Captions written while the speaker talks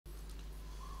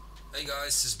Hey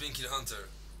guys, this is Binky the Hunter.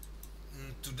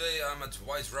 Today I'm at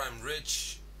Whiterime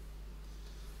Ridge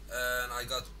and I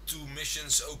got two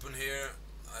missions open here.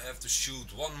 I have to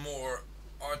shoot one more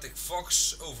Arctic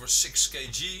fox over 6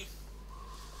 kg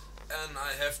and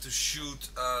I have to shoot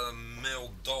a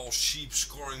male Dall sheep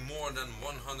scoring more than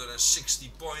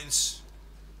 160 points,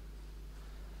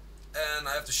 and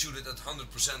I have to shoot it at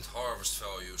 100% harvest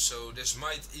value. So this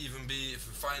might even be, if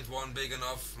we find one big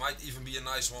enough, might even be a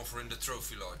nice one for in the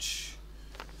trophy lodge.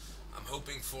 I'm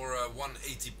hoping for a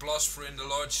 180 plus for in the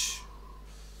lodge.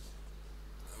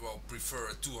 Well, prefer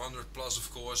a 200 plus of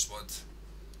course, but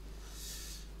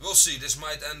we'll see. This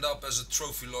might end up as a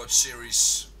trophy lodge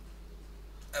series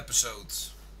episode.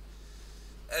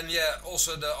 And yeah,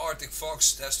 also the Arctic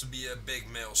fox, it has to be a big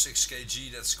male, 6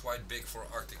 kg. That's quite big for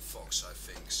Arctic fox, I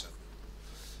think. So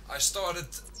I started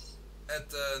at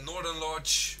the Northern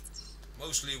Lodge.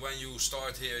 Mostly when you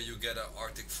start here you get an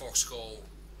Arctic fox call,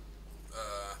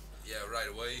 yeah, right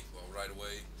away. Well, right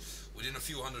away, within a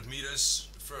few hundred meters.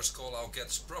 The first call I'll get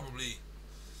is probably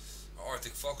an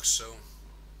Arctic fox. So,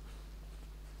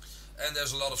 and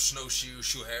there's a lot of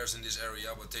snowshoe hares in this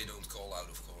area, but they don't call out,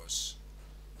 of course.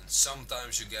 And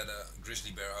sometimes you get a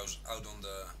grizzly bear out on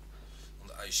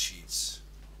the ice sheets.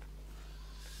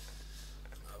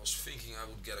 I was thinking I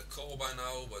would get a call by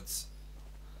now, but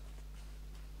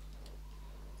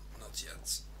not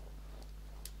yet.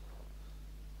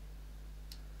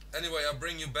 Anyway, I'll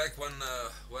bring you back when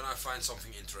I find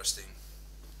something interesting.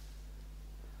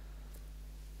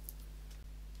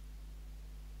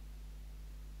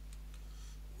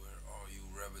 Where are you,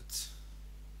 rabbit?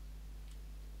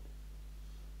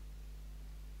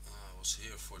 I was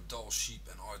here for Dall sheep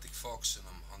and Arctic fox, and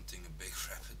I'm hunting a big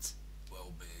rabbit.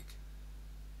 Well, big.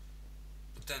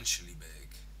 Potentially big.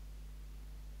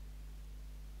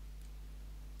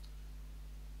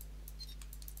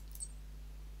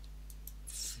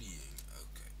 Fleeing,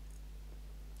 okay.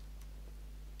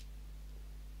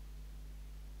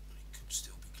 He could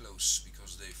still be close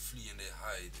because they flee and they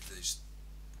hide if they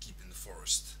keep in the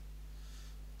forest.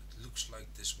 It looks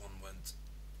like this one went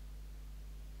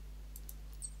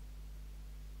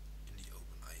in the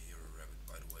open. I hear a rabbit,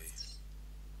 by the way.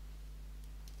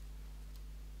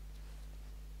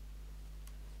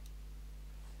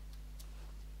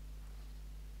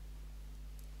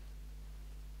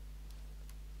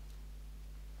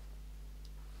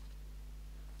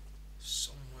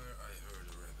 Somewhere I heard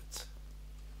a rabbit.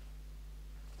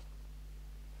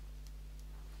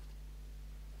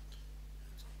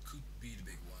 It could be the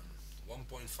big one.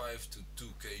 1.5 to 2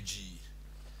 kg.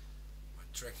 My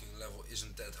tracking level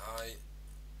isn't that high,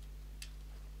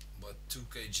 but 2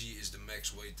 kg is the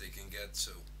max weight they can get,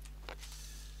 so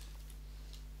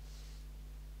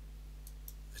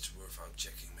it's worth out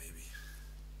checking maybe.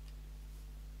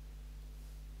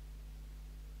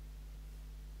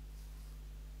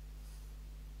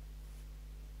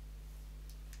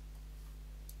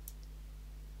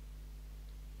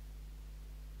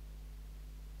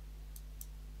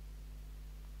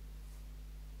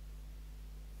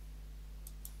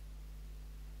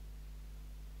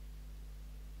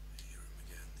 I hear him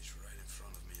again, he's right in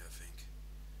front of me, I think.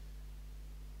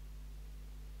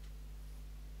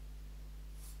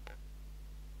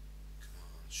 Come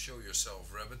on, show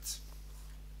yourself, rabbit.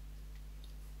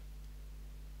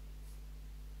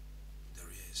 There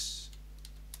he is.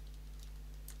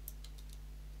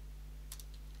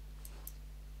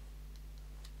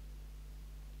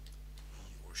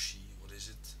 He or she, what is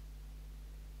it?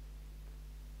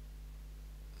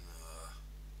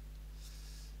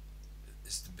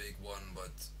 It's the big one,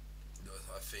 but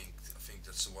I think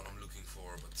that's the one I'm looking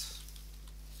for. But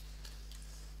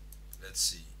let's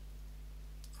see,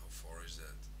 how far is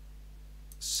that?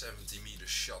 70-meter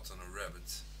shot on a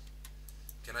rabbit.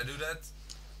 Can I do that?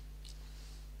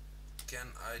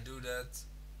 Can I do that?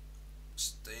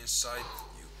 Stay inside,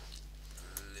 you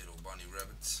little bunny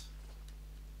rabbit.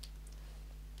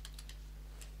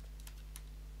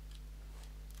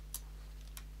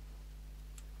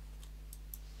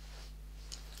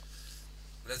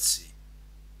 Let's see.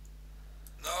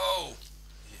 No!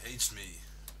 He hates me.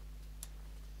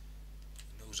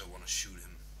 He knows I want to shoot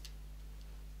him.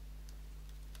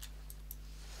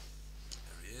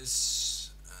 There he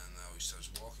is. And now he starts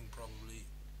walking probably.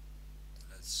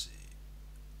 Let's see.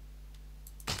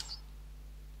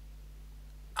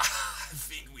 I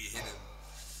think we hit him.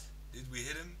 Did we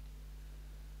hit him?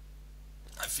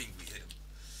 I think we hit him.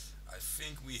 I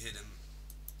think we hit him.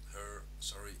 Her,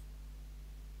 sorry.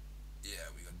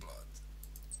 Yeah, we got blood.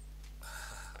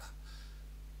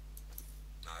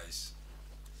 Nice.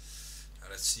 Now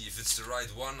let's see if it's the right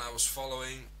one I was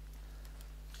following.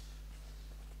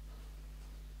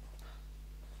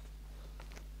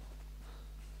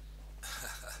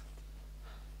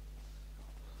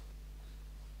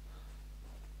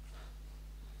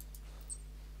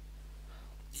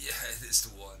 is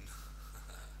the one.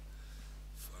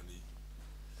 Funny.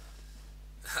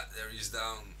 There he's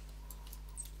down.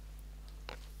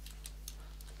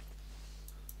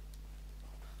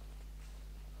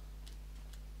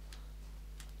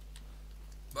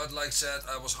 But like said,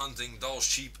 I was hunting Dall,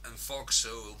 sheep and fox,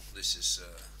 so this is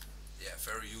yeah,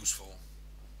 very useful.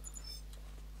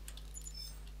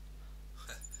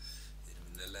 Hit him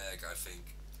in the leg, I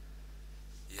think.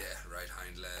 Yeah, right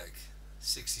hind leg.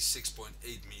 66.8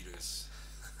 meters.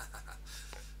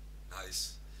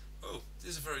 Nice. Oh,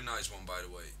 this is a very nice one, by the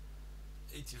way.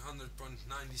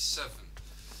 1800.97.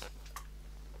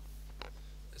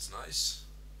 That's nice.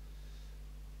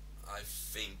 I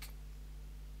think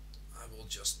I will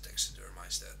just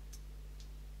taxidermize that.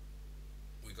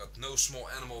 We got no small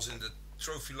animals in the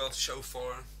trophy lot so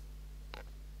far,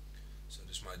 so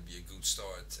this might be a good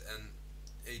start. And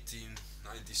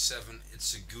 1897,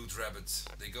 it's a good rabbit.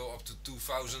 They go up to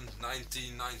 2000.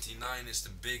 1999 is the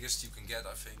biggest you can get,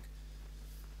 I think.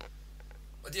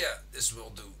 But yeah, this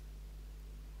will do.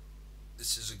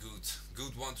 This is a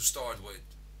good one to start with.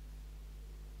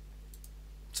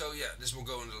 So yeah, this will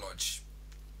go in the lodge.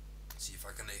 See if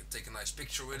I can take a nice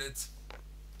picture with it.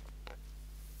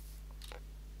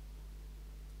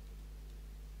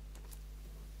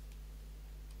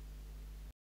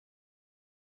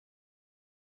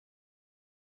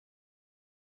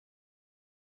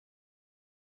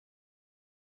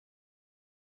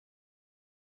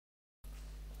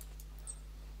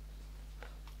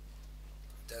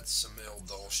 That's a male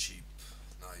Dall sheep.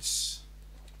 Nice.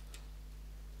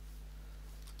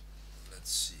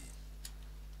 Let's see.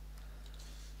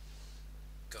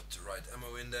 Got the right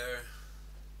ammo in there.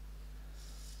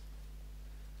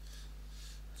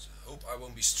 So I hope I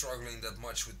won't be struggling that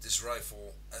much with this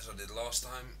rifle as I did last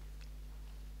time.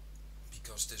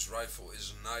 Because this rifle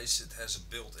is nice. It has a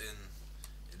built-in.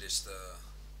 It is the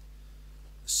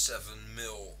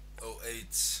 7mm 08.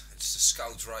 It's the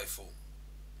scout rifle.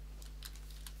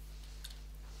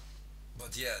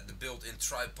 But yeah, the built-in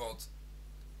tripod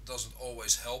doesn't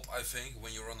always help, I think.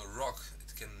 When you're on a rock,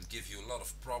 it can give you a lot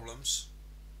of problems.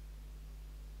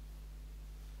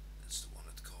 That's the one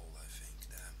it called, I think.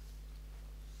 Damn.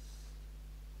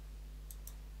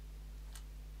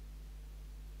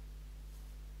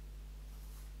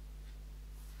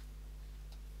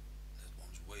 That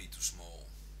one's way too small.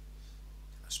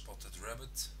 Can I spot that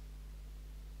rabbit?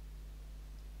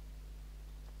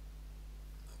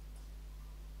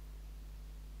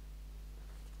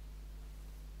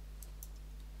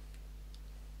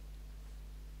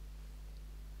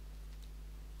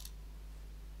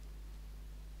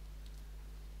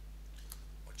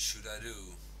 Should I do?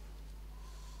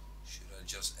 Should I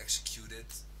just execute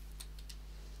it?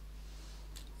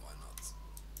 Why not?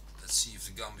 Let's see if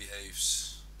the gun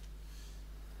behaves.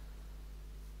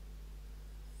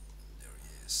 There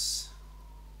he is.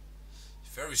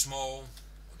 He's very small,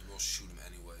 but we'll shoot him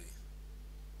anyway.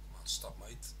 Come on, stop,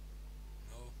 mate.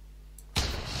 No.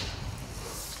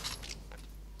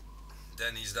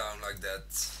 Then he's down like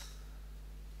that.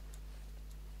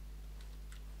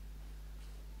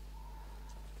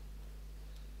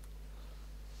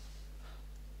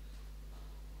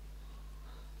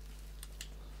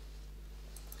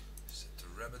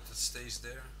 Rabbit that stays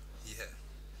there? Yeah,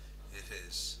 it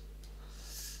is.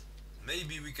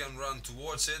 Maybe we can run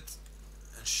towards it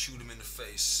and shoot him in the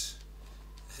face.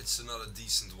 It's another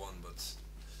decent one, but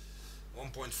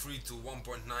 1.3 to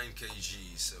 1.9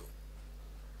 kg, so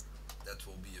that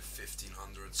will be a 1500,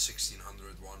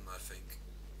 1600 one, I think.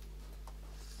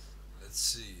 Let's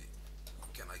see.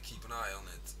 Can I keep an eye on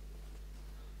it?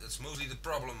 That's mostly the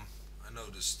problem, I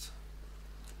noticed.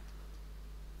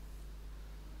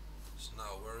 So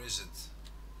now, where is it?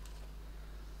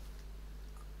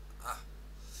 Ah,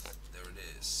 there it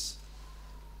is.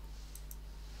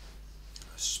 Can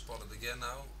I spot it again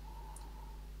now?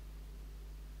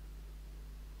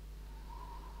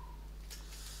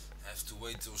 I have to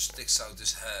wait till it sticks out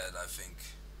his head, I think.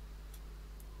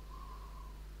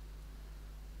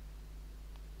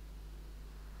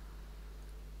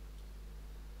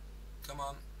 Come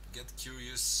on, get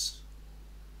curious.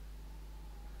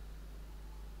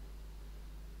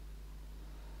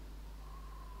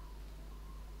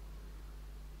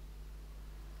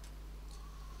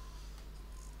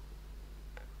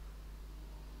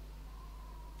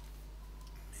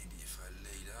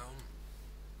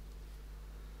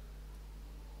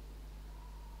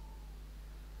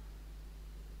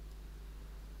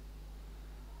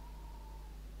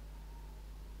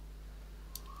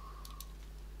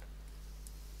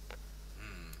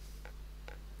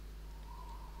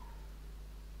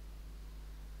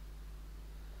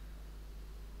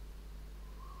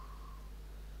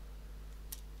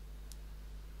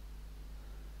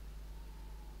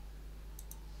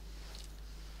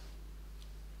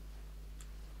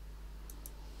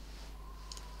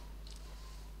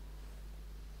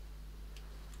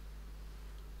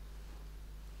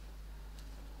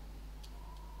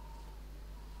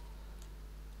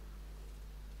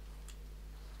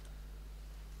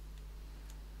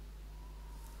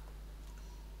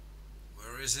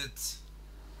 Where is it?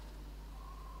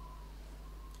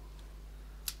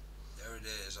 There it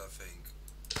is, I think.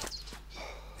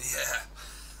 Yeah.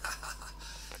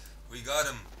 We got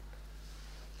him.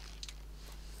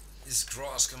 This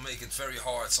grass can make it very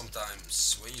hard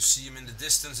sometimes. When you see him in the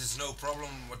distance it's no problem,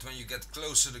 but when you get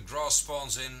closer the grass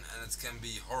spawns in and it can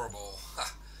be horrible.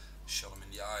 Ha! Shot him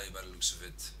in the eye by the looks of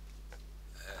it.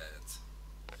 At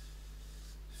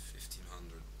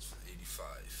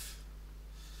 1585.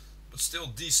 But still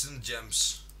decent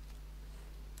gems.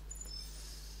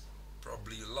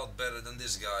 Probably a lot better than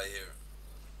this guy here.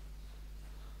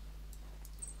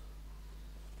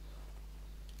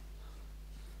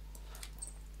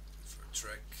 For a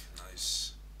trek,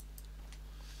 nice.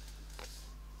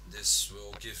 This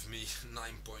will give me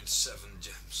 9.7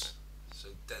 gems. So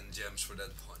 10 gems for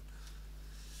that one.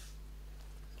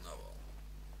 Oh well.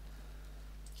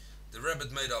 The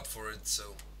rabbit made up for it,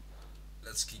 so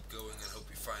let's keep going and hope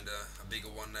we find a bigger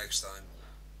one next time.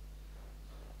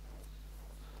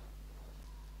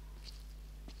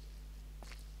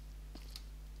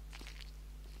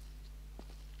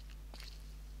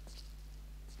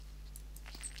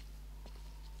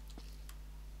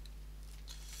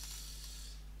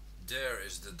 There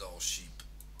is the Dall sheep.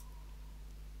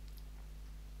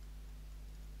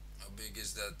 How big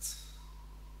is that?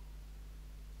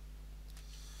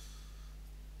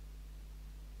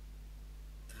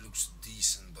 It looks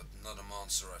decent, but not a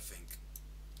monster, I think.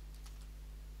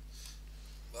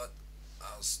 But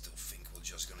I'll still think we're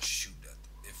just gonna shoot that,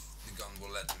 if the gun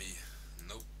will let me.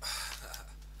 Nope.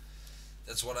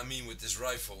 That's what I mean with this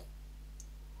rifle.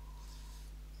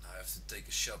 I have to take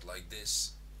a shot like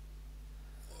this.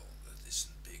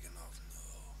 Isn't big enough, no.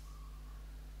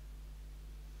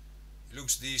 He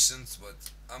looks decent,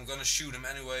 but I'm gonna shoot him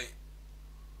anyway.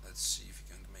 Let's see if we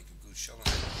can make a good shot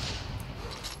on him.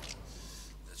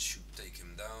 That should take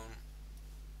him down.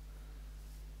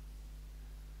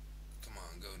 Come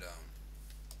on, go down.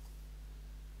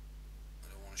 I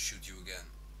don't want to shoot you again.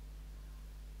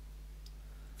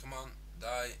 Come on, die.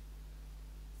 I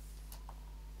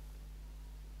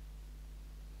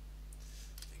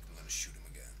think I'm gonna shoot him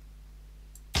again.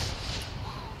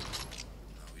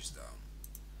 Down.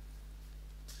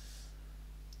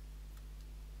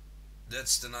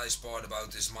 That's the nice part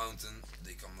about this mountain,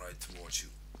 they come right towards you.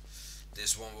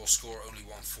 This one will score only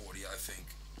 140, I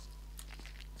think.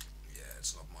 Yeah,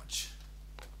 it's not much.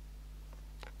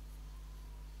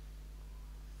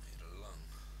 Hit a lung.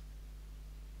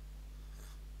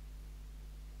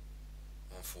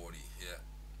 140, yeah.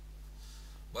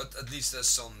 But at least there's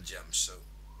some gems, so.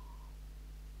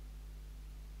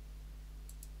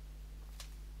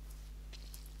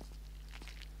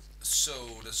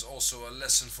 So that's also a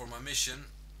lesson for my mission.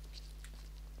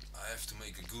 I have to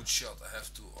make a good shot. I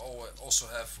have to also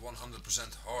have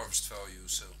 100% harvest value.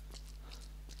 So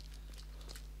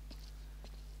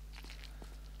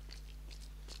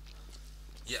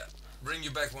yeah, bring you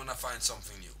back when I find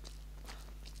something new.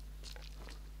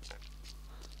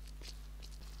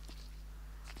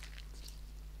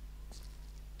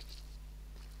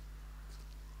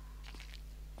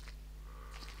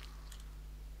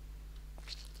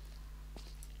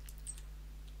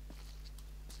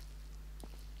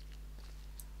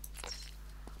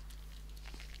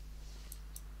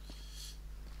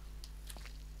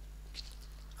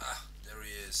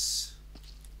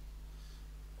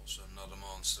 Also another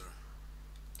monster.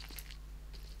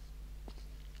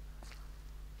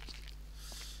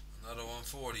 Another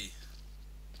 140.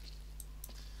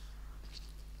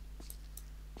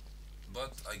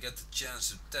 But I get the chance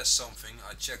to test something.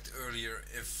 I checked earlier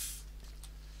if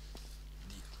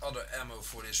the other ammo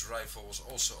for this rifle was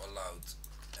also allowed,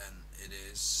 and it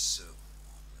is, so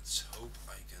let's hope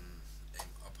I can aim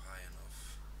up high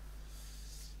enough.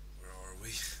 Where are we?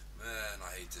 Man,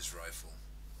 I hate this rifle.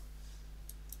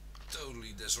 Totally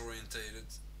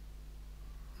disorientated.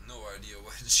 No idea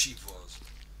where the sheep was.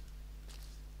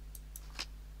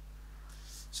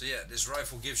 So yeah, this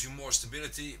rifle gives you more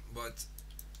stability, but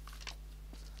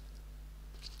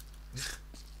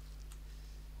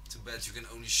too bad you can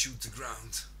only shoot the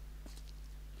ground.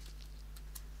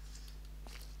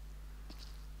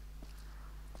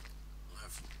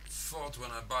 I've thought when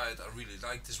I buy it I really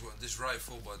like this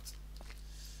rifle, but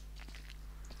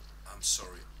I'm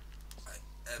sorry, I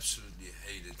absolutely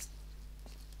hate it.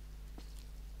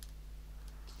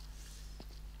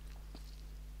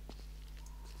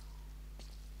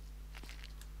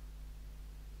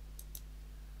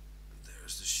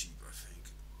 There's the sheep, I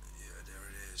think. Yeah, there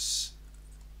it is.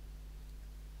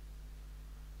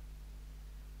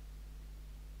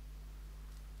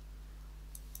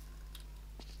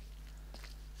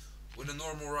 With a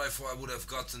normal rifle I would have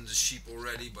gotten the sheep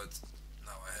already, but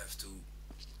now I have to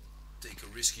take a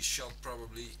risky shot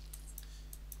probably.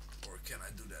 Or can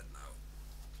I do that now?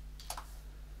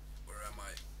 Where am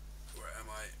I? Where am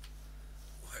I?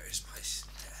 Where is my...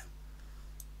 Damn.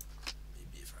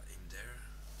 Maybe if I aim there.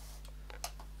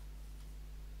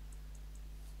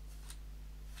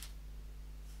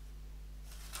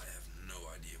 I have no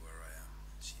idea where I am.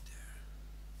 See there.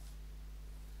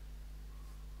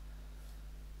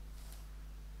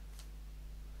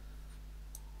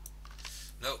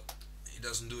 No, he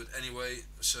doesn't do it anyway,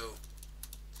 so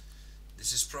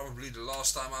this is probably the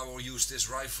last time I will use this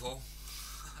rifle.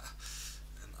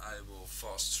 And I will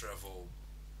fast travel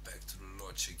back to the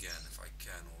lodge again if I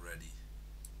can already.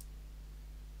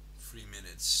 3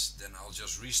 minutes, then I'll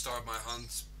just restart my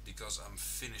hunt because I'm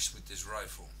finished with this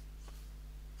rifle.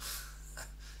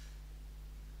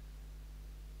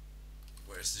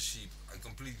 Where's the sheep? I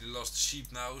completely lost the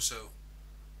sheep now, so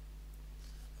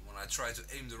when I try to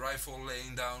aim the rifle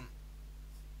laying down,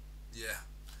 yeah,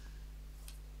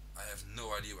 I have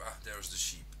no idea. Ah, there's the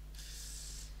sheep.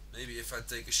 Maybe if I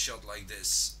take a shot like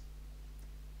this.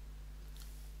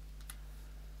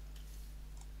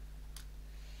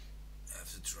 I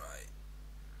have to try.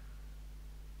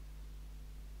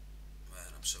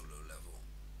 Man, I'm so low level.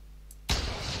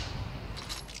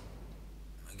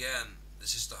 Again,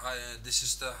 this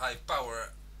is the high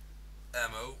power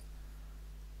ammo.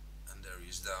 And there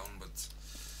he's down, but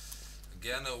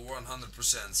again a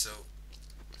 100%. So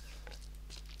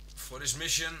for this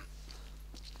mission,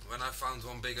 when I found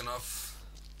one big enough,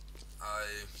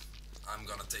 I'm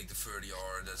gonna take the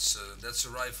 30R. That's a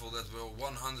rifle that will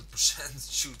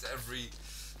 100% shoot every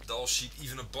Dall sheep.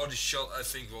 Even a body shot I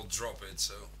think will drop it.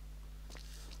 So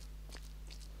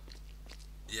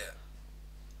yeah.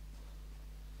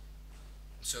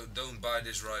 So don't buy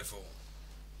this rifle.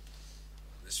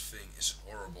 This thing is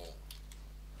horrible.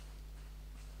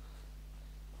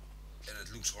 And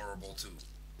it looks horrible too.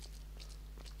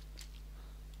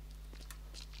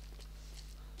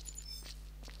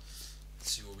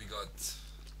 Let's see what we got.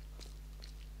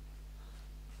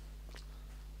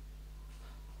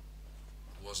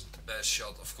 Wasn't the best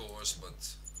shot, of course,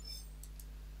 but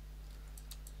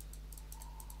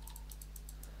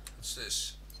what's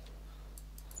this?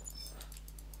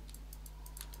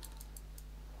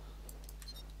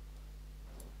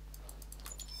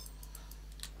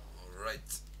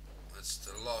 Alright, that's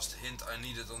the last hint I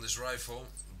needed on this rifle.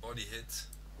 Body hit.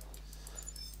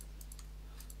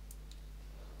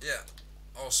 Yeah,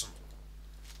 awesome.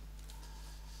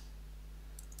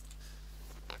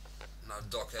 Now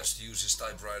Doc has to use his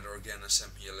typewriter again and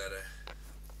send me a letter.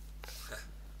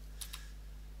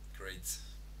 Great.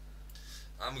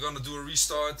 I'm gonna do a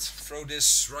restart, throw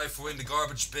this rifle in the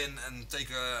garbage bin and take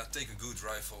a good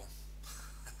rifle.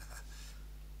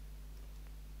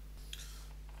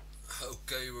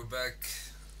 Okay, we're back.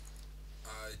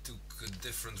 I took a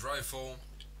different rifle,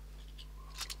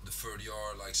 the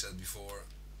 30R like I said before.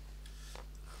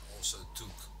 I also took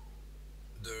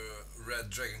the Red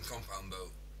Dragon compound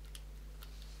bow.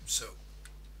 So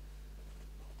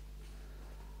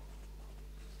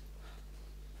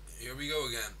here we go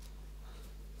again.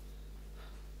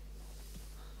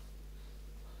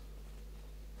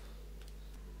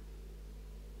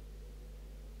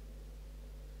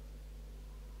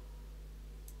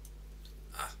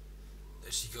 Ah,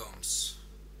 there she comes.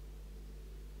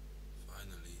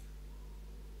 Finally.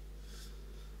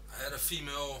 I had a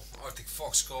female Arctic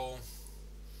fox call,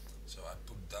 so I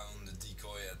put down the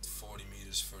decoy at 40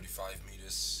 meters, 35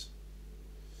 meters.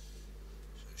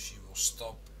 So she will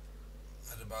stop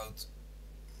at about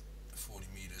 40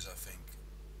 meters, I think.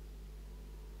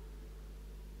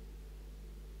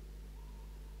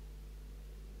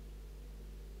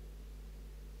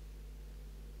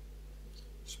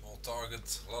 Small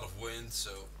target, a lot of wind,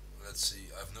 so let's see.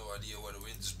 I have no idea where the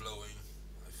wind is blowing.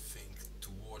 I think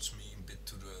towards me, a bit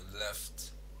to the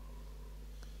left.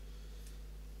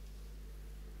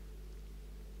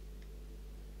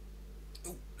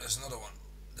 Oh, there's another one.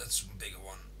 That's a bigger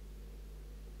one.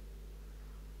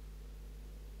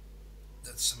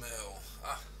 That's a male.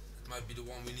 Ah, it might be the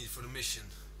one we need for the mission.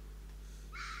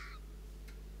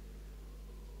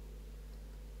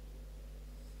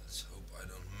 Let's hope I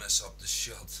don't mess up the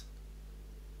shot.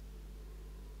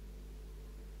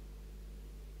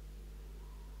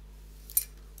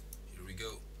 Here we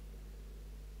go.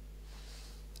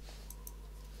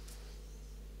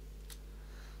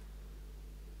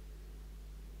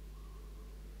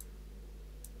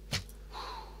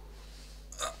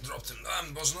 Ah, dropped him. Ah,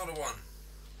 there was another one.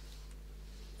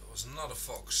 There was another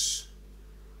fox.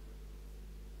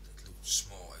 That looked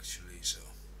small actually, so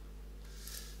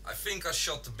I think I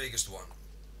shot the biggest one.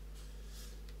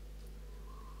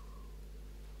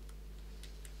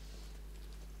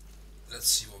 Let's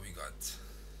see what we got.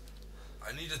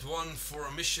 I needed one for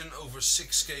a mission over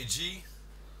 6 kg.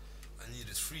 I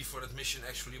needed 3 for that mission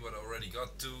actually, but I already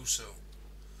got 2, so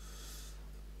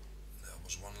there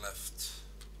was one left.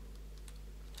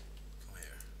 Come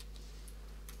here.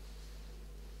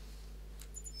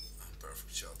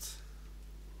 Perfect shot.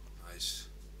 Nice.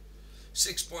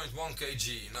 6.1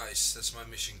 kg. Nice. That's my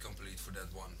mission complete for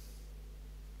that one.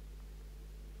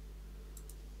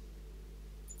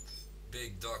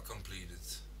 Big dog completed.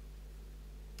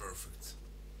 Perfect.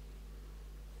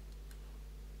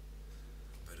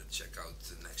 Better check out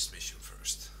the next mission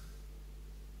first.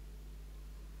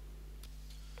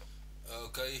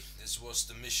 Okay, this was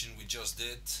the mission we just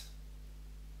did.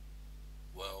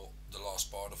 Well, the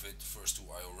last part of it. The first 2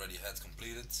 I already had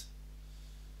completed.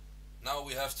 Now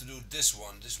we have to do this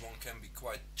one. This one can be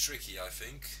quite tricky, I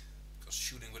think, because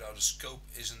shooting without a scope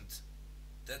isn't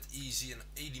that easy. An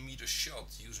 80-meter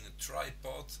shot using a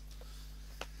tripod,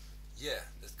 yeah,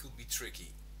 that could be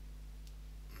tricky.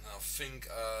 Now I think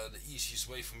the easiest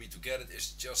way for me to get it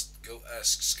is just go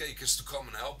ask Skakers to come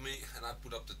and help me, and I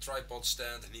put up the tripod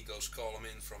stand and he goes call him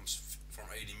in from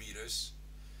 80 meters,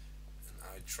 and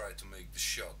I try to make the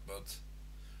shot. But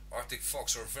Arctic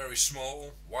fox are very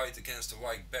small, white against a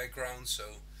white background, so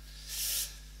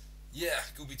yeah,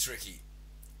 could be tricky.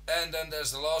 And then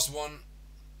there's the last one.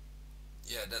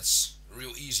 Yeah, that's a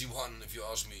real easy one if you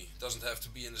ask me. Doesn't have to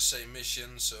be in the same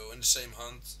mission, so in the same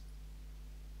hunt,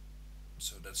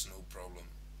 so that's no problem.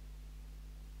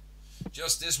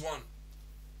 Just this one.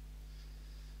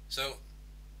 So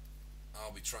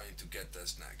I'll be trying to get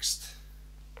this next.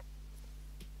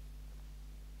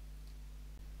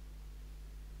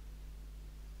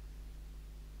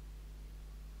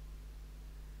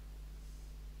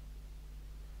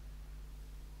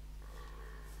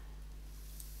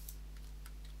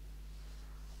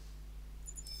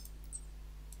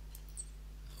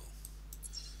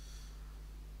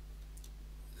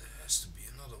 To be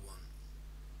another one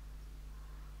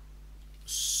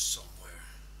somewhere.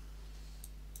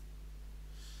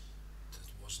 That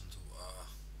wasn't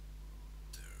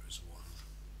there is one.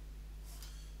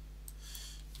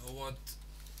 You know what?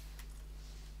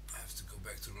 I have to go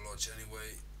back to the lodge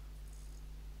anyway,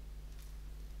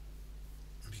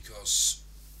 because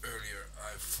earlier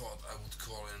I thought I would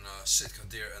call in Sitka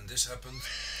deer and this happened.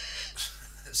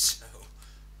 So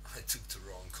I took the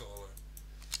wrong caller.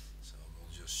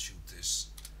 Just shoot this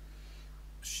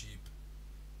sheep.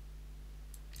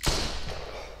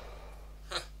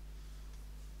 Huh.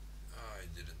 I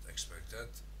didn't expect that.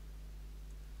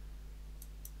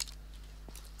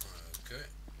 Okay.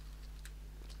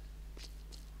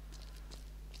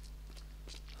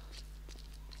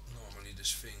 Normally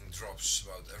this thing drops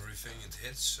about everything it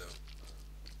hits, so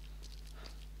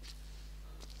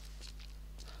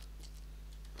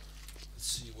let's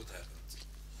see what happens.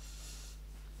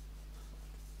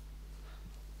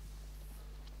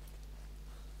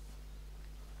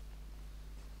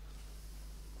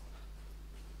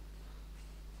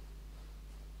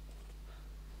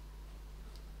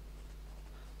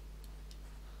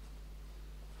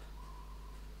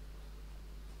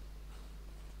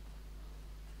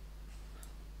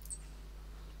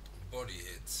 Body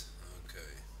hit,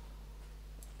 okay.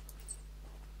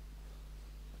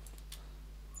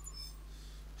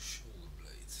 Shoulder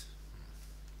blade.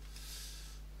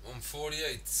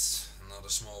 148, another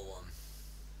small one.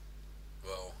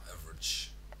 Well,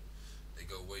 average. They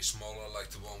go way smaller, like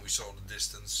the one we saw in the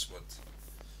distance, but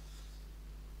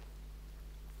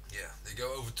yeah, they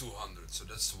go over 200, so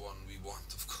that's the one we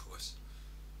want, of course.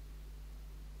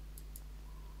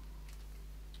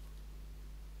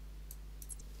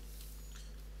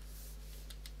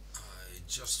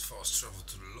 Just fast travel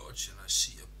to the lodge and I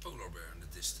see a polar bear in the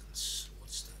distance.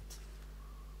 What's that?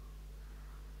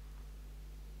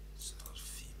 It's not a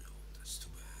female, that's too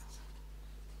bad.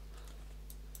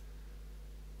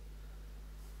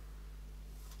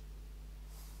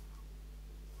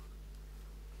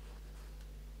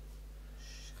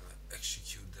 Shall I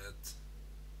execute that?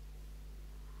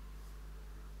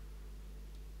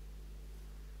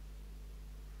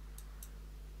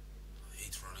 I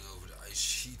hate running over the ice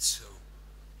sheet, so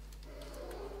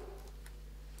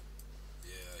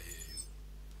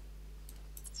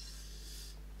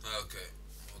okay,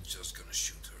 I'm just gonna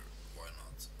shoot her, why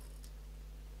not?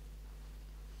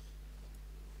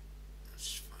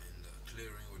 Let's find a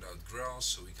clearing without grass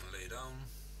so we can lay down.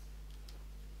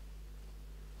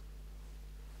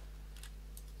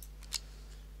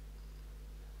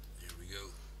 Here we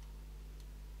go.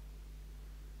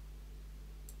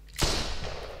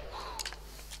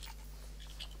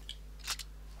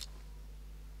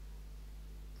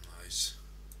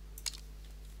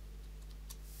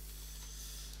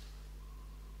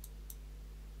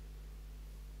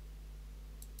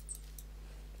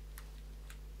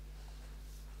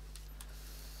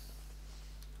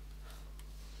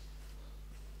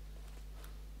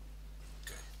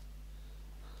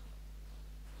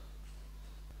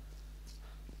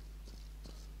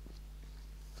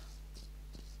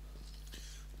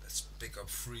 pick up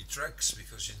free tracks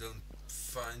because you don't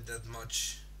find that many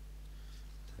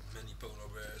polar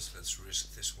bears. Let's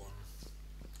risk this one.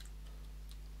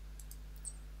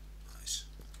 Nice.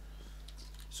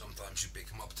 Sometimes you pick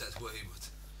them up that way, but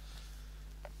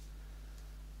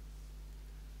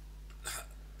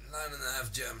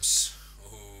 9.5 gems.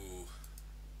 Oh,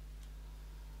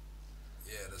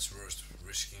 yeah, that's worth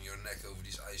risking your neck over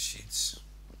these ice sheets.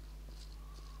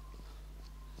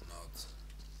 Not.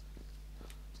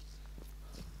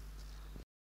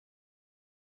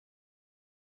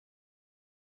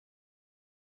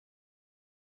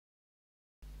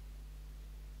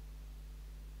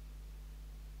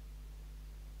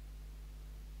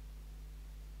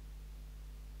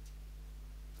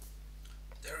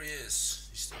 There he is.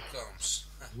 He still comes.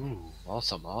 Ooh,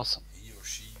 awesome, awesome. He or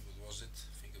she, what was it?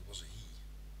 I think it was a he.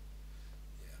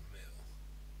 Yeah, male.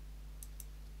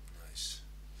 Nice.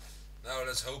 Now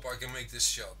let's hope I can make this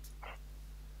shot.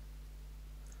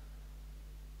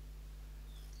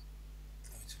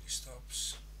 Wait till he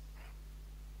stops.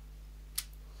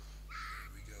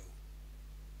 Here we go.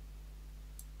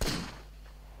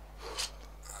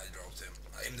 I dropped him.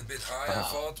 I aimed a bit high, I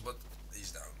thought, but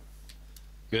he's down.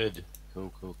 Good.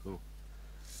 Cool, cool, cool.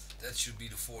 That should be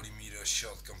the 40-meter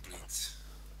shot complete.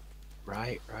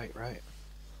 Right, right, right.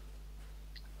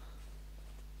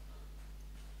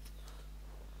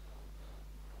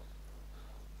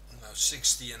 Now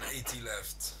 60 and 80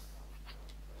 left.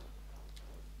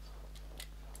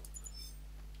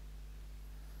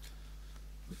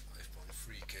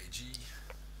 5.3 kg,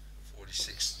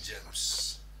 46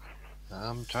 gems.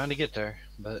 I'm trying to get there,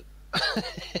 but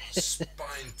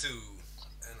Spine 2,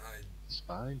 and I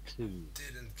Spine 2.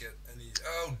 didn't get any.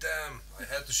 Oh damn! I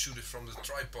had to shoot it from the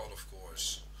tripod, of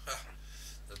course.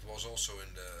 That was also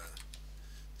in the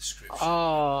description.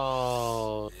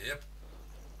 Oh. Yep.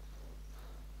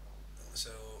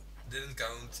 So didn't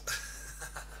count.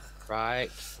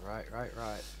 Right, right, right,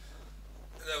 right.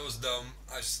 That was dumb.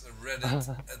 I read it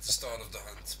at the start of the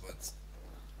hunt, but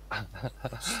I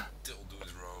still do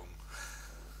it wrong.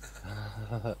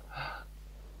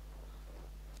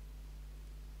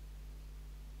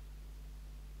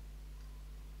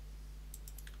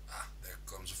 Ah, there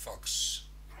comes a fox.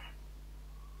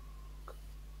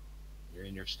 You're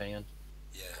in your stand?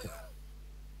 Yeah.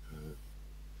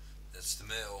 That's the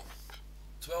male.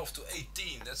 12 to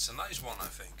 18. That's a nice one, I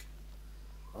think.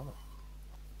 Oh.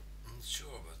 I'm not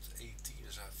sure, but 18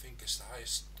 is, I think, is the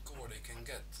highest score they can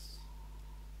get.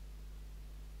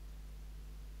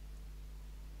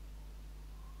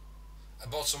 I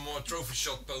bought some more trophy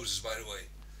shot poses, by the way.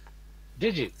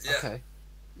 Did you? Yeah. Okay.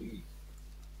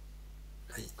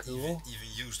 I Cool.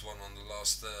 even used one on the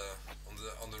last on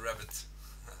the rabbit.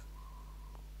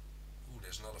 Ooh,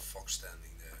 there's another fox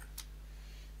standing there.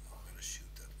 I'm gonna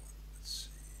shoot that one. Let's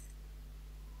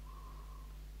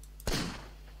see.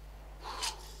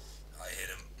 I hit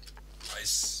him.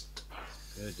 Nice.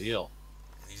 Good deal.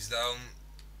 He's down.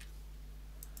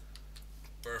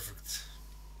 Perfect.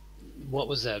 What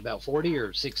was that, about 40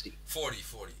 or 60? 40.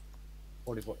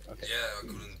 44, okay. Yeah, I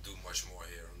couldn't do much more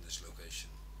here on this location.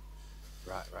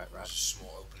 Right, right, right. There's a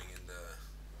small opening in the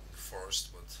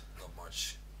forest, but not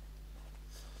much.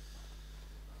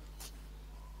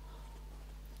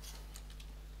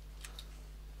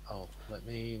 Oh, let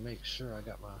me make sure I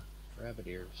got my rabbit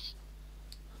ears.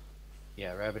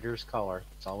 Yeah, rabbit ears collar.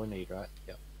 That's all we need, right?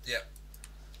 Yep. Yep.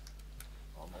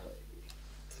 On the way.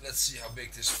 Let's see how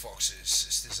big this fox is.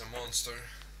 Is this a monster?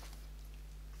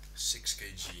 6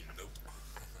 kg. Nope.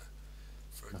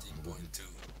 13.2.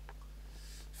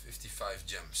 55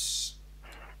 gems.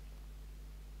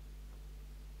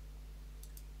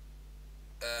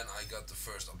 And I got the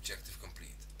first objective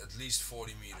complete. At least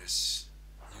 40 meters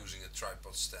using a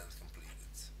tripod stand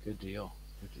completed. Good deal.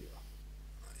 Good deal.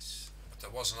 Nice. But there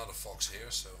was another fox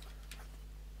here, so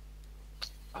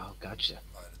Oh, gotcha.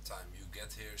 by the time you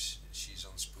get here, she's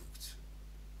unspooked.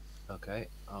 Okay.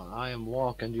 I am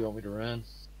walking. Do you want me to run?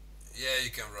 Yeah,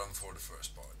 you can run for the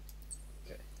first part.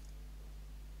 Okay.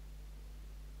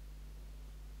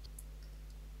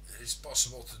 It's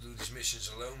possible to do these missions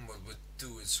alone, but with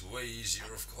two it's way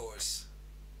easier, of course.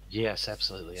 Yes,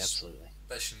 absolutely, absolutely.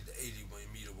 Especially the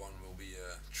 80-meter one will be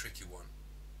a tricky one.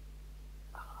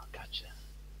 Oh, gotcha.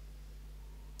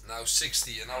 Now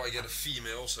 60, and now I get a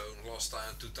female, so last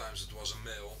time 2 times it was a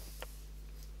male.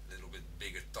 A little bit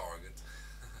bigger target.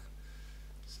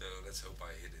 So let's hope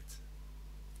I hit it.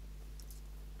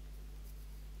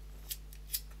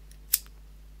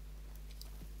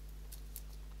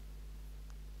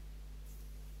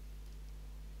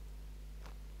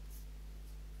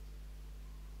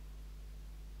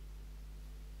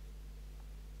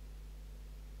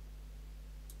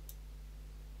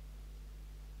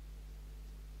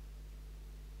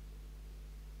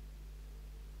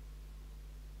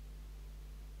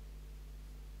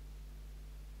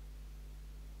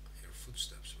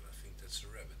 footsteps, but I think that's a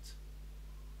rabbit.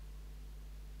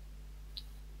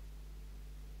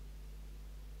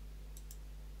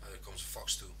 Oh, there comes a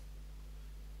fox too.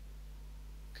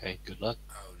 Okay, good luck.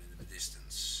 Out in the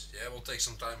distance. Yeah, it will take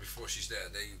some time before she's there.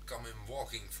 They come in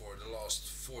walking for the last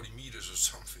 40 meters or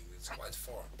something. It's quite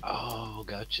far. Oh,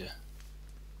 gotcha.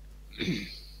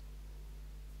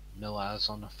 No eyes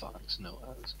on the fox. No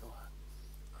eyes. No eyes.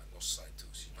 I lost sight too.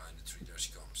 She's behind the tree. There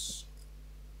she comes.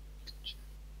 Gotcha.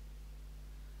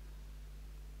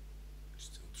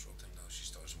 Still trotting now. She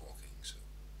starts walking. So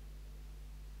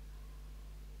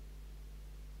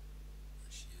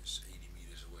she is 80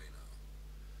 meters away now.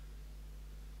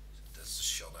 So that's the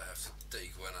shot I have to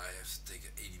take when I have to take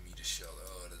an 80-meter shot.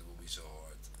 Oh, that will be so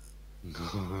hard.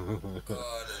 Oh,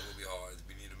 that will be hard.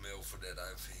 We need a male for that,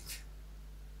 I think.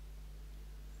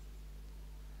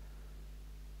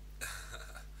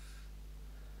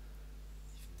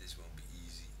 Even this won't be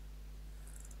easy.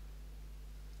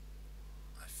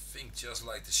 I think just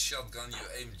like the shotgun, you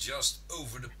aim just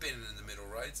over the pin in the middle,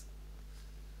 right?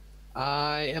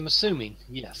 I am assuming,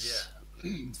 yes.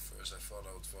 Yeah. At first I thought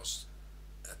it was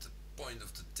at the point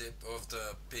of the tip of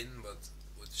the pin, but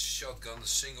with the shotgun, the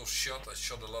single shot, I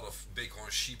shot a lot of bighorn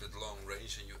sheep at long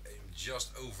range, and you aim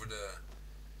just over the,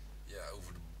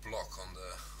 over the block on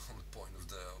the point of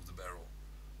the barrel.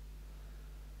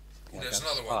 Like There's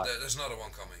another one. There's another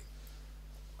one coming.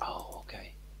 Oh,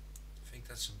 okay. I think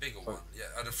that's a bigger one.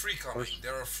 Yeah, the three coming.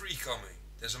 There are three coming.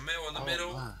 There's a male in the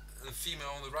middle, and a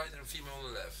female on the right, and a female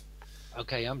on the left.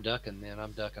 Okay, I'm ducking then.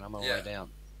 I'm ducking. I'm gonna lay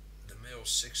down. The male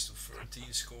 6 to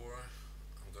 13 score.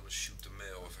 I'm gonna shoot the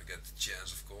male if I get the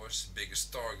chance, of course. The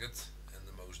biggest target and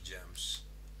the most gems.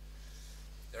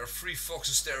 There are 3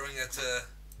 foxes staring at the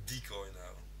decoy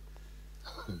now.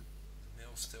 The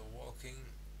male's still walking.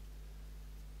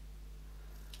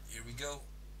 Here we go.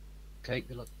 Okay,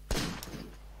 good luck.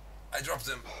 I dropped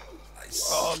him. Nice.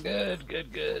 Oh, good.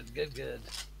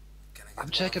 I'm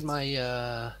checking my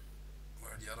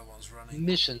where are the other ones running?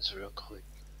 missions real quick.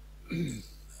 No, I'm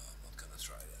not gonna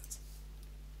try that.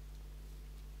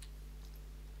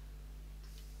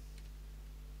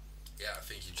 Yeah, I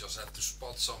think you just have to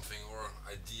spot something or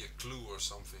ID a clue or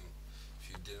something. If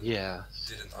you didn't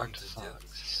hunt it yet.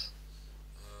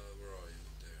 Where are you?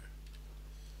 There.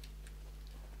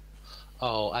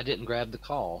 Oh, I didn't grab the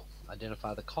call.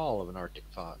 Identify the call of an Arctic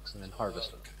fox and then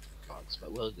harvest a fox,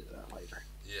 but we'll do that later.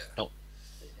 Yeah. Don't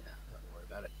worry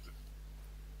about it.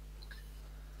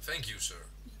 Thank you, sir.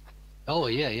 Oh,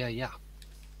 yeah. I'm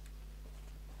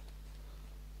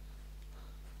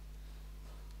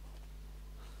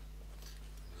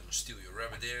gonna steal your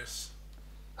rabbit ears.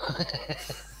 Huh?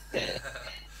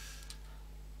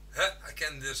 I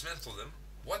can dismantle them.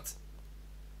 What?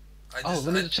 Let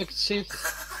me check to see if...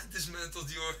 I dismantled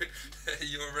your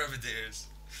rabbit ears.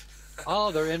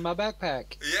 Oh, they're in my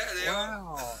backpack. Yeah, they are.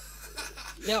 Wow.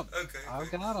 Yep. Okay. I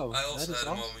got them. I also had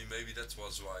them on me. Maybe that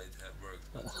was why it had worked.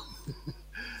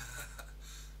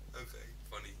 Okay,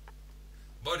 funny.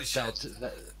 Body shot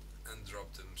and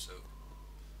dropped him. So.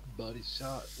 Body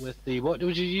shot with the what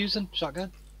was you using?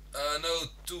 Shotgun? No,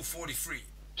 243.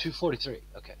 243.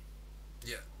 Okay.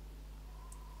 Yeah.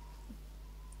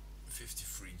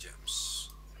 53 gems.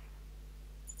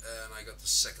 And I got the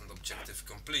second objective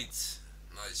complete.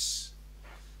 Nice.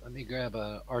 Let me grab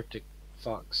a Arctic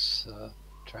fox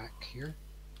track here.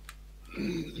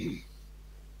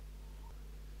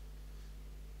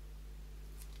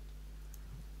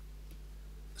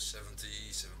 70,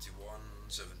 71,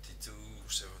 72,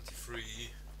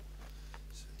 73,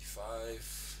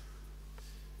 75,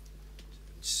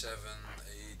 77,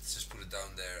 8. Just put it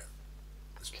down there.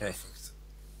 That's perfect.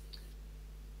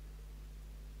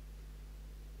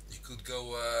 You could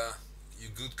go.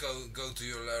 Go to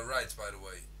your right, by the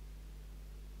way.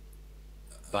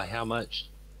 By how much?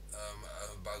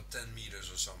 About 10 meters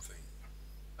or something.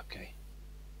 Okay.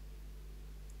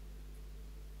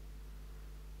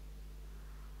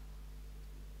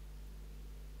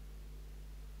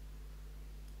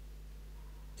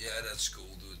 Yeah, that's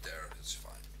cool. Do it there. It's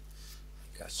fine.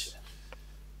 Gotcha.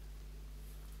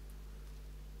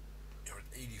 You're at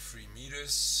 83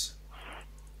 meters.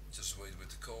 Just wait with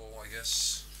the call, I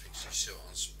guess. I think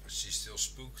she's still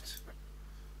spooked.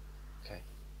 Okay.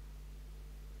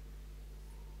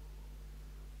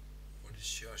 What is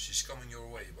she? She's coming your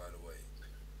way, by the way.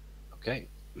 Okay.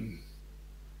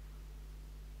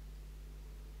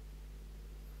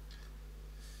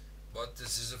 But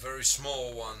this is a very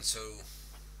small one, so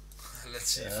let's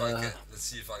see if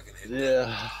I can hit that.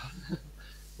 Yeah.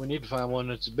 We need to find one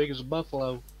that's as big as a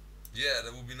buffalo. Yeah,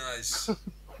 that would be nice. I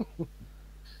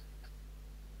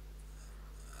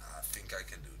think I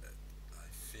can do that. I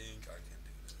think I can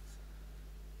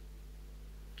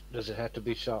Does it have to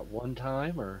be shot one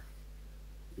time, or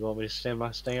you want me to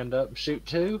stand up and shoot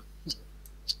two?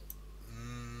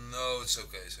 No, it's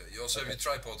okay. So you also have Okay. your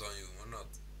tripod on you, or not?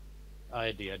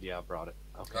 I did. Yeah, I brought it.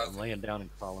 Okay, I'm Okay. laying down and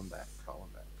crawling back. Crawling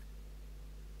back.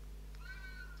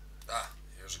 Ah,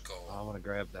 here's a call. I want to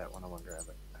grab that one. I want to grab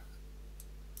it.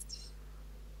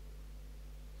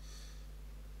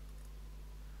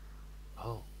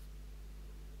 Oh,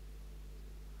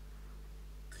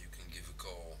 You can give a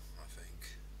call, I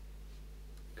think.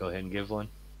 go ahead and give one.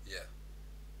 Yeah.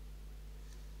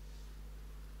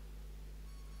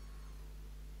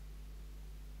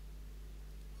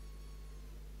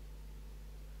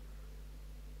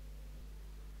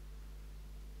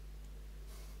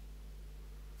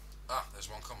 Ah, there's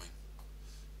one coming.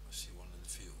 I see one in the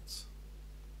field.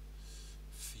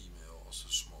 Female, also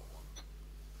small one.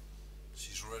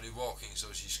 She's already walking, so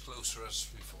she's closer as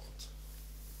we thought.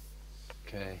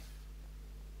 Okay.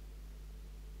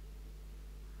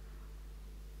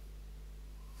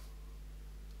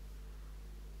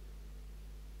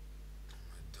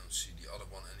 I don't see the other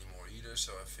one anymore either,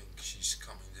 so I think she's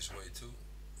coming this way too.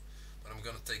 But I'm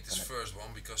gonna take this first one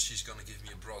because she's gonna give me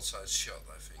a broadside shot,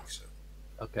 I think so.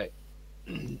 Okay.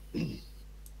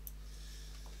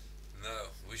 No,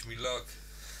 wish me luck.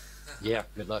 Yeah.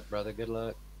 Good luck, brother. Good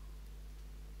luck.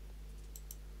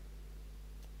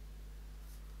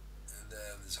 And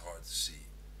then it's hard to see.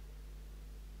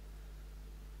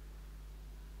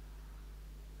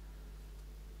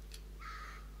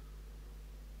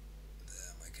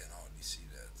 Damn, I can hardly see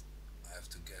that. I have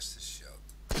to guess this shot.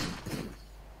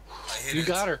 I hit it. You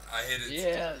got her. I hit it.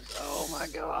 Yes. Oh my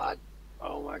God.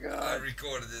 Oh my I God.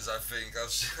 recorded this, I think.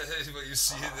 When you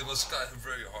see it, it was kind of a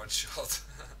very hard shot.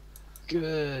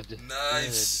 Good.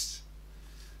 Nice.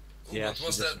 Ooh, Yeah, what she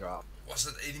was just that? dropped. Was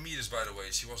that 80 meters, by the way?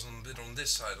 She was a bit on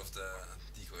this side of the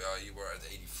decoy. Yeah, you were at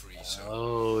 83, so.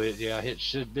 Oh, yeah, it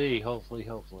should be. Hopefully.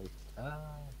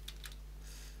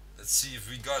 Let's see if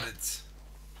we got it.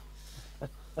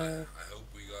 I hope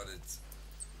we got it.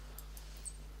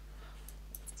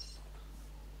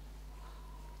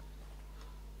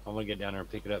 I'm gonna get down there and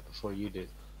pick it up before you do.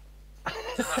 I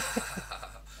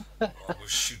will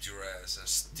shoot your ass and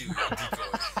steal your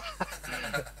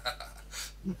decoy.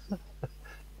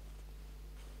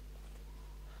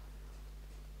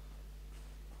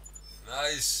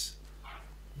 Nice.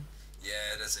 Yeah,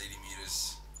 that's 80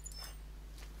 meters.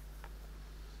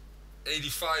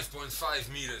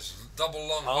 85.5 meters. Double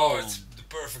long hard. The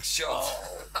perfect shot.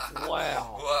 Oh,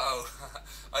 wow. Wow.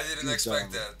 I didn't You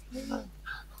expect dummy.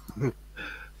 that.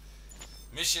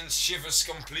 Mission shivers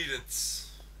completed.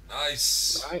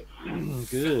 Nice. Right.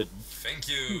 Good. Thank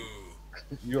you.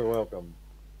 You're welcome.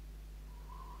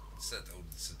 What's that? Oh,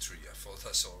 it's a tree. I thought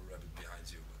I saw a rabbit behind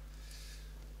you.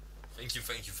 Thank you,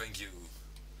 thank you, thank you.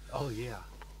 Oh yeah.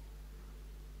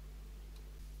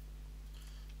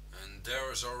 And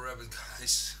there is our rabbit,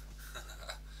 guys.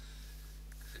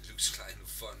 It looks kind of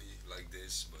funny like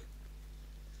this, but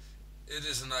it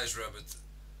is a nice rabbit.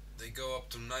 They go up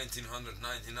to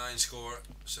 1999 score,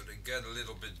 so they get a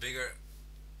little bit bigger,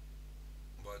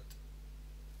 but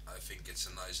I think it's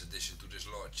a nice addition to this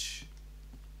lodge.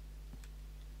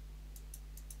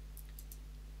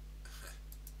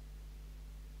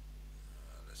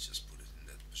 Let's just put it in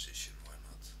that position, why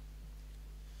not?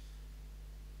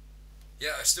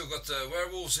 Yeah, I still got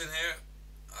werewolves in here.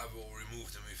 I will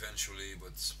remove them eventually,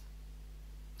 but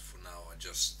for now I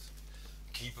just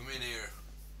keep them in here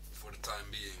for the time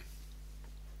being.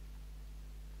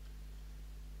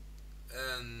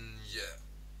 And yeah,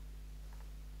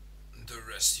 the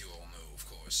rest you all know, of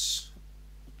course.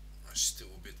 I'm still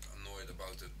a bit annoyed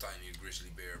about the tiny grizzly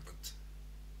bear, but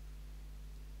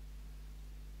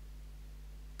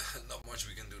not much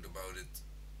we can do about it.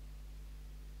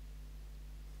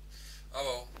 Oh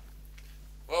well.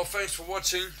 Well, thanks for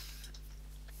watching,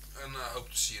 and I hope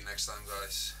to see you next time,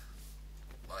 guys.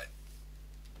 Bye.